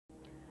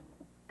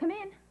Come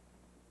in.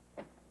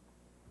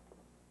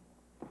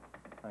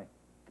 Hi.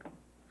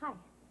 Hi.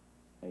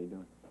 How you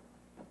doing?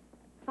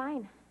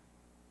 Fine.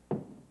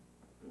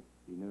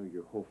 You know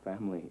your whole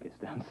family is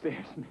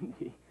downstairs,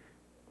 Mindy.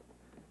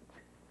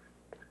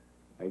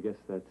 I guess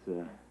that's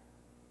good.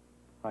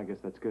 I guess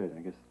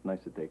it's nice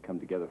that they come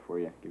together for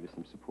you, give you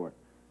some support.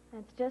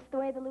 That's just the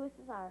way the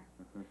Lewises are.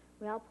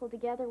 We all pull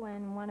together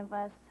when one of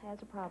us has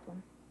a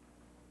problem.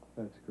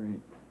 That's great.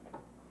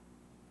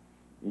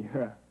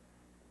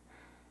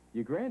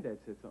 Your granddad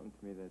said something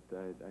to me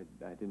that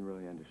I didn't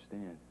really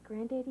understand.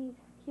 Granddaddy's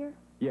here?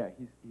 Yeah,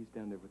 he's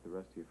down there with the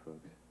rest of you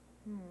folks.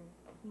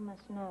 You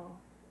must know.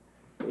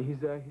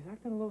 He's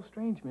acting a little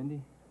strange,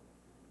 Mindy.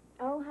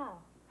 Oh, how?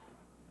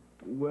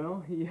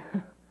 Well,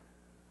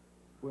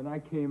 when I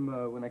came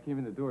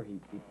in the door, he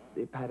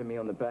patted me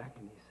on the back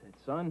and he said,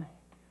 "Son,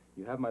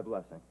 you have my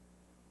blessing."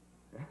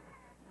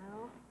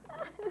 Oh.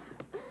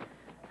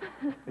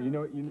 Do you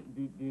know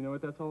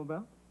what that's all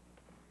about?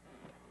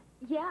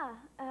 Yeah.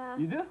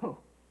 You do?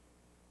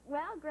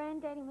 Well,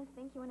 Granddaddy must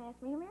think you want to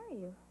ask me to marry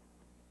you.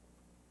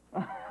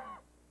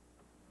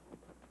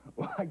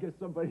 Well, I guess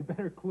somebody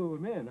better clue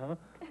him in, huh?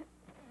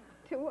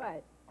 To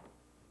what?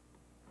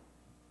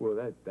 Well,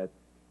 that...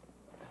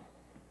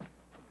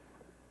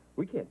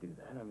 We can't do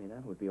that. I mean,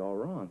 that would be all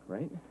wrong,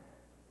 right?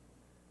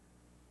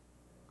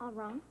 All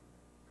wrong?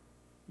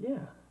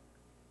 Yeah.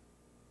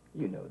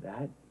 You know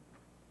that.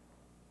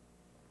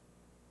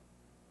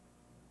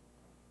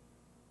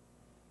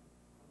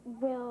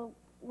 Well,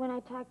 when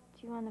I talked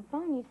to you on the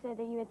phone, you said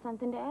that you had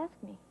something to ask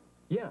me.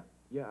 Yeah,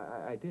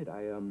 I did.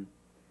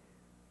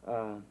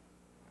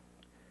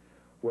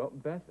 Well,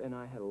 Beth and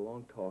I had a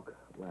long talk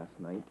last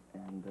night,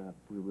 and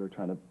we were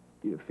trying to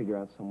figure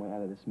out some way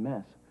out of this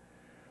mess.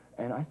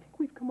 And I think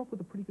we've come up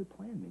with a pretty good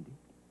plan, Mindy.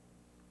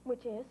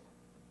 Which is?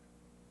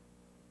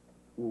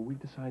 Well,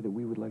 we've decided that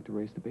we would like to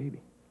raise the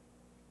baby.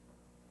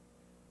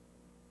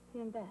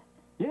 You and Beth?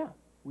 Yeah.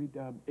 We'd,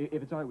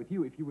 if it's all right with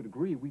you, if you would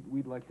agree,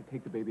 we'd like to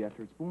take the baby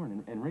after it's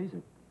born and raise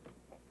it.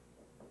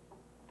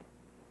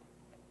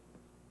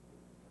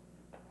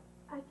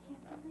 I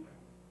can't believe it.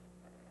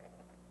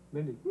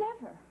 Mindy.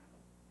 Never.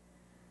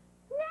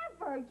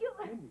 Never! You...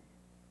 Mindy.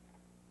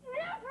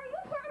 Never! You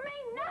heard me!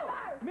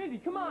 Never! Mindy,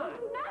 come on!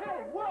 Never!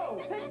 Hey,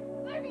 whoa! Hey,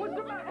 what's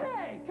the matter?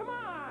 Hey, come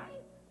on!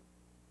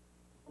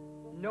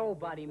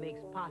 Nobody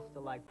makes pasta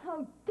like...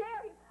 How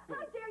dare you!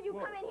 How dare you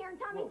come in here and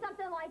tell me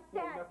something like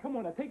that? Now, come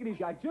on, now, take it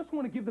easy. I just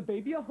want to give the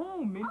baby a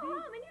home, Mindy. A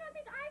home? And you don't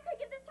think I could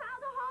give this child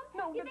a home?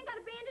 No, You think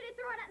I'd abandon it,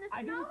 throw it out in the snow?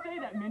 I didn't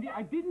say that, Mindy.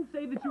 I didn't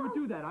say that you would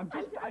do that. I'm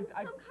just... I'm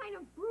some kind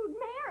of brood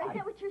mare. Is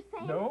that what you're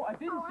saying? No, I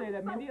didn't say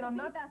that, Mindy, and I'm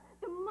not...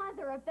 The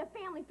mother of the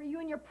family for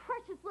you and your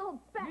precious little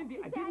Beth. Mindy,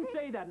 I didn't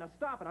say that. Now,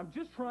 stop it. I'm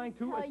just trying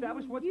to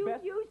establish what's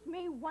best... You used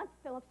me once,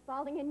 Philip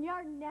Spaulding, and you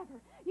are never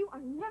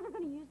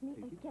going to use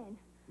me again.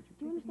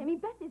 Do you understand me?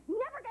 Beth is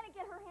never going to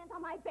get her hands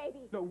on my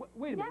baby. No,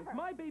 wait a minute. It's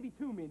my baby,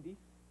 too, Mindy.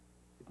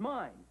 It's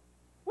mine.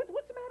 What's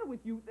the matter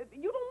with you?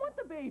 You don't want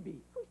the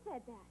baby. Who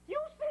said that? You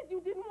said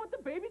you didn't want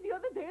the baby the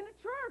other day in the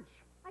church.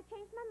 I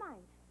changed my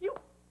mind.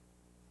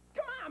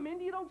 Come on,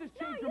 Mindy. You don't just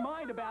change your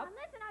mind about...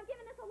 Listen, I've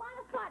given this a lot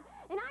of thought,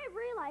 and I have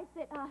realized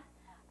that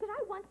I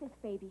want this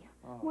baby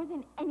more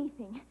than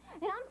anything.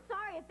 And I'm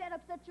sorry if that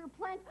upsets your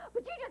plans,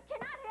 but you just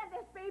cannot have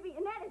this baby,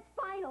 and that is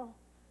final.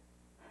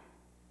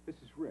 This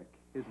is Rick,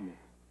 isn't it?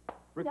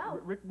 Rick, No.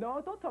 Rick, no,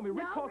 don't tell me.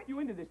 Rick talked you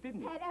into this,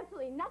 didn't he? Had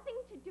absolutely nothing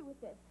to do with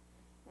this.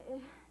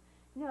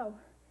 No,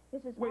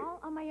 this is Wait. all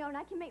on my own.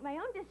 I can make my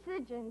own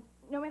decisions,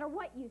 no matter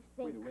what you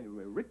think. Wait.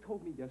 Rick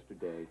told me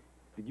yesterday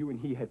that you and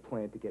he had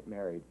planned to get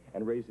married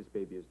and raise this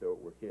baby as though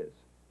it were his.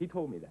 He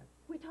told me that.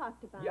 We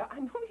talked about Yeah, it. I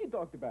know you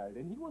talked about it,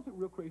 and he wasn't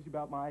real crazy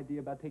about my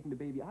idea about taking the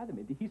baby either,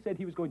 Mindy. He said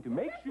he was going to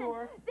make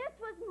sure... This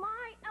was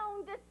my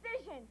own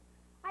decision.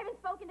 I haven't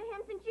spoken to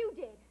him since you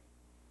did.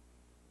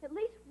 At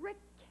least Rick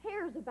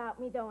cares about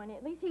me, though, and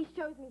at least he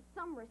shows me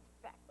some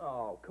respect.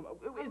 Oh, come on.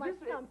 Unlike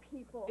some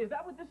people. Is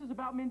that what this is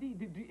about, Mindy?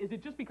 Is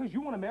it just because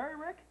you want to marry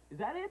Rick? Is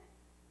that it?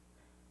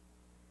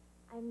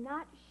 I'm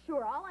not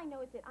sure. All I know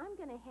is that I'm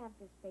going to have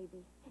this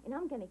baby, and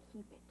I'm going to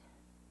keep it.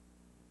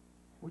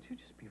 Would you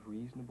just be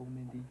reasonable,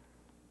 Mindy?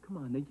 Come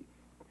on,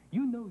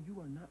 you know you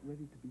are not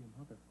ready to be a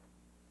mother.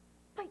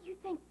 But you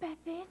think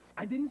Beth is?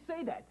 I didn't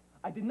say that.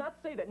 I did not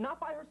say that. Not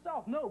by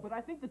herself, no. But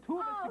I think the two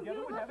of us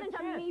together would have a chance.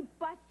 Oh, you listen to me,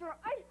 Buster.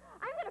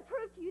 I'm going to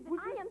prove to you that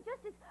I am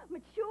just as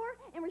mature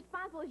and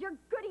responsible as your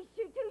goody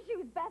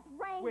two-shoes Beth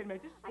Rain. Wait a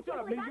minute, just shut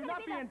up, Mindy. You're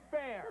not being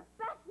fair. The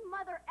best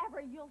mother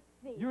ever, you'll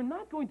see. You're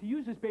not going to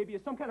use this baby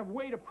as some kind of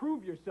way to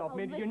prove yourself,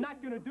 Mindy. You're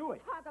not going to do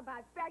it. Talk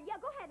about fair. Yeah,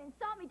 go ahead,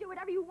 insult me, do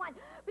whatever you want.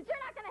 But you're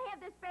not going to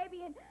have this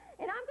baby, and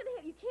I'm going to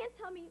have... You can't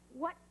tell me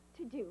what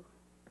to do.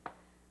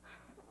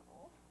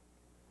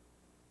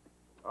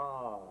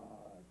 Oh.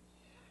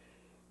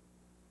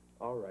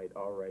 All right.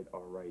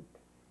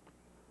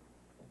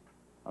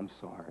 I'm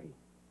sorry.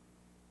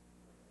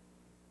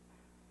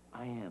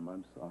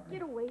 I'm sorry.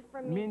 Get away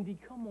from me. Mindy,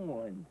 come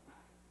on.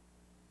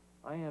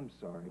 I am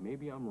sorry.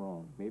 Maybe I'm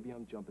wrong. Maybe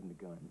I'm jumping the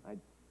gun. I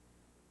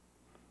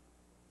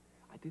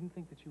didn't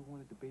think that you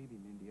wanted the baby,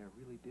 Mindy. I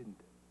really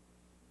didn't.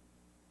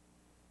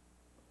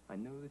 I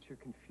know that you're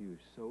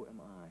confused. So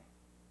am I.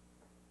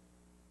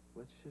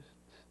 Let's just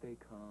stay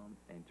calm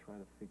and try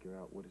to figure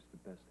out what is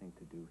the best thing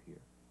to do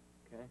here,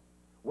 okay?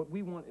 What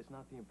we want is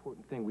not the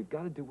important thing. We've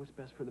got to do what's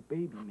best for the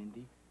baby,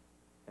 Mindy.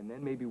 And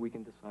then maybe we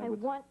can decide I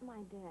want my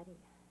daddy.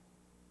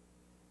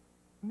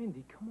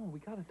 Mindy, come on, we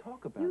got to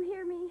talk about You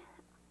hear me?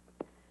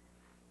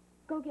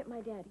 Go get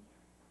my daddy.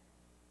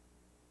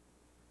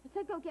 I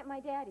said go get my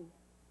daddy.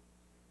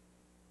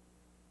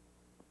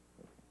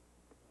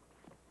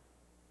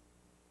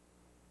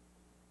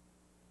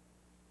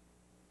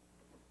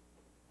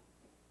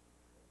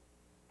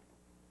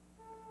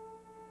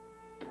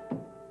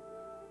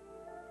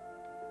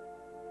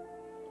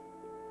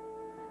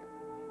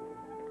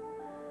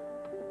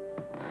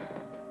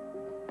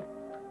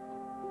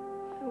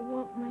 I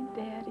want my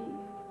daddy.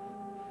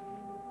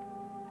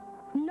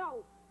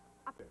 No!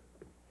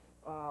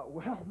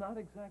 Well, not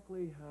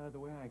exactly the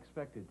way I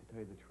expected, to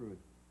tell you the truth.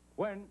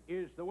 When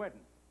is the wedding?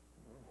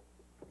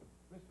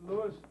 Mr.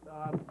 Lewis,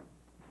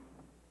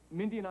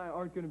 Mindy and I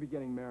aren't going to be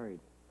getting married.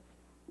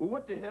 Well,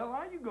 what the hell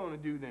are you going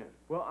to do then?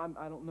 Well,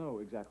 I don't know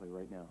exactly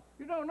right now.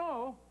 You don't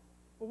know?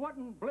 Well, what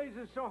in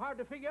blazes so hard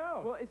to figure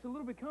out? Well, it's a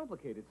little bit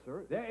complicated,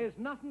 sir. There is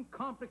nothing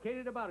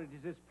complicated about it.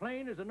 It's as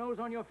plain as the nose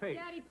on your face.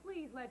 Daddy,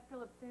 please let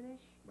Phillip finish.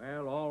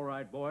 Well, all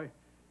right, boy.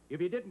 If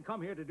you didn't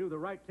come here to do the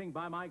right thing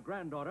by my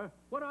granddaughter,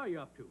 what are you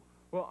up to?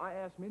 Well, I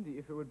asked Mindy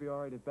if it would be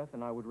all right if Beth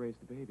and I would raise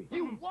the baby.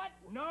 You what?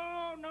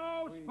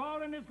 No,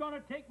 Spaulding is going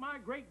to take my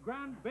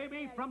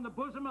great-grandbaby from the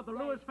bosom of the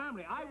Lewis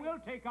family. I will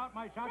take out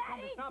my shotgun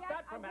to stop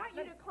that from I want you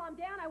happening. to calm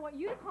down. I want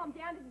you to calm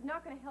down. This is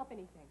not going to help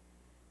anything.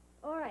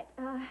 All right,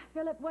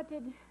 Philip, what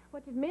did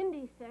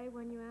Mindy say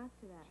when you asked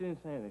her that? She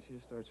didn't say anything. She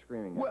just started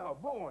screaming. Well,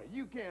 boy,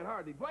 you can't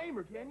hardly blame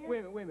her, can you?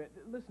 Wait a minute.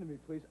 Listen to me,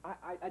 please.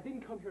 I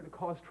didn't come here to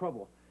cause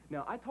trouble.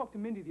 Now, I talked to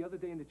Mindy the other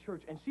day in the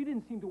church, and she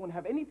didn't seem to want to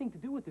have anything to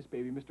do with this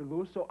baby, Mr.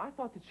 Lewis, so I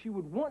thought that she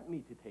would want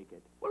me to take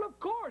it. Well, of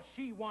course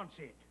she wants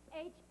it.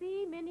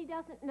 HB, Mindy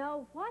doesn't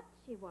know what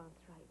she wants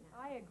right now.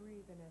 I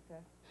agree,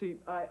 Vanessa. See,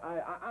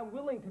 I'm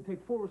willing to take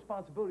full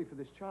responsibility for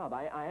this child.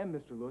 I am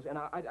Mr. Lewis, and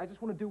I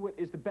just want to do what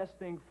is the best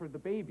thing for the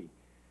baby.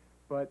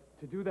 But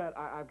to do that,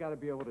 I've got to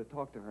be able to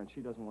talk to her, and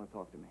she doesn't want to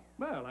talk to me.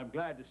 Well, I'm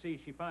glad to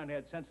see she finally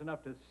had sense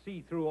enough to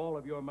see through all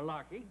of your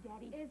malarkey.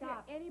 Daddy, Is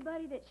stop. there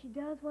anybody that she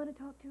does want to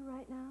talk to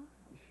right now?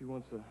 She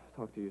wants to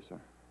talk to you, sir.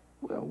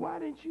 Well, why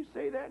didn't you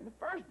say that in the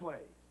first place?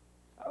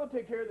 I'll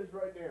take care of this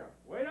right now.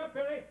 Wait up,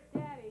 Billy.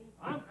 Daddy.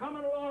 I'm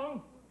coming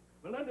along.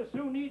 Melinda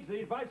Sue needs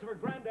the advice of her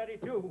granddaddy,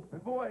 too.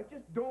 And boy,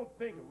 just don't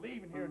think of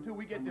leaving here until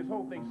we get this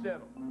whole thing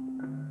settled.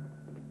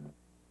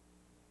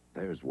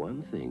 There's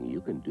one thing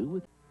you can do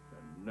with...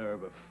 The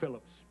nerve of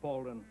Phillip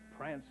Spaulding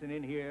prancing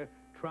in here,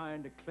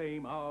 trying to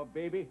claim our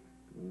baby.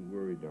 Don't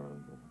worry,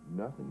 darling.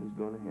 Nothing is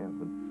going to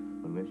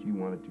happen unless you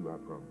want it to, I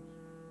promise.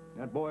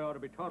 That boy ought to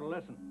be taught a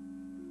lesson.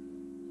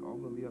 It's all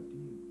going to be up to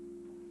you.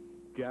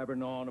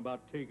 Jabbering on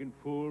about taking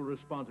full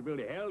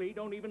responsibility. Hell, he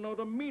don't even know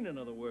the meaning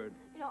of the word.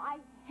 You know, I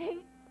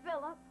hate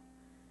Philip.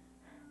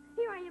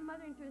 Here I am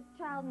mothering to his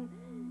child, and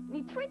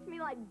he treats me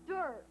like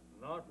dirt.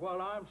 Not while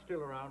I'm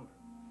still around.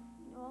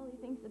 You know, all he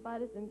thinks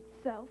about is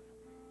himself.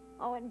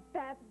 Oh, and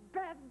Beth.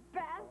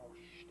 Oh,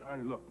 shh,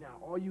 darling, look, now,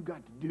 all you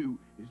got to do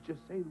is just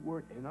say the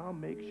word, and I'll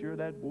make sure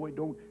that boy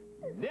don't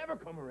never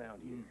come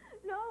around here.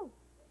 No.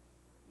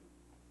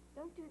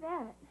 Don't do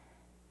that.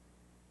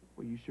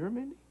 Well, you sure,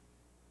 Mindy?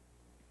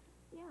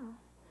 Yeah.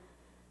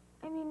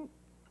 I mean,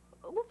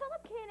 well,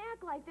 Philip can't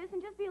act like this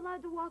and just be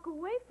allowed to walk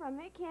away from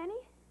it, can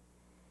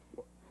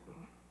he?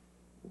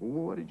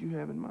 Well, what did you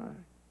have in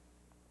mind?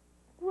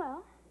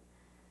 Well,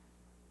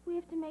 we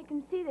have to make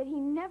him see that he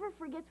never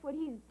forgets what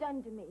he's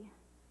done to me.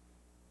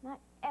 Not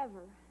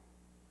ever.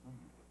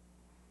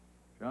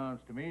 Sounds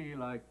to me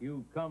like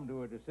you've come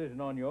to a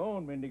decision on your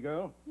own, Mindy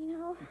girl. You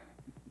know,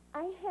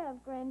 I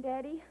have,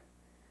 Granddaddy.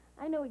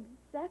 I know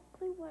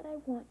exactly what I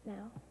want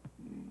now.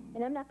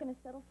 And I'm not going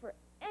to settle for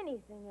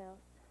anything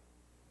else.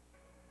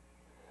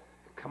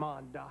 Come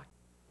on, Doc.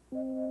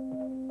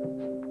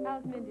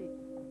 How's Mindy?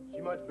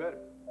 She much better.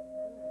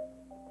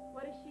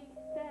 What does she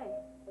say?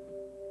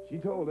 She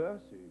told us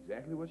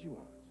exactly what she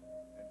wants.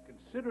 And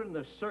considering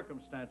the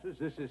circumstances,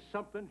 this is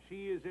something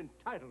she is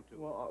entitled to.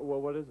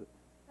 Well, what is it?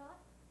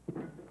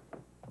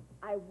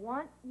 I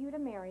want you to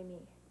marry me.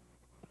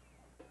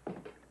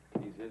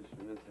 These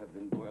instruments have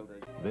been boiled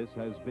as... This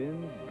has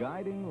been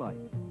Guiding Light.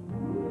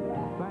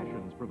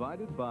 Fashions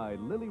provided by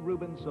Lily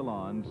Rubin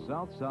Salon,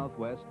 South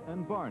Southwest,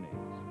 and Barney's.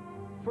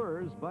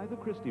 Furs by the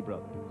Christie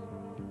Brothers.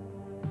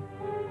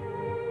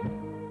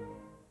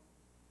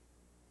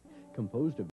 Composed of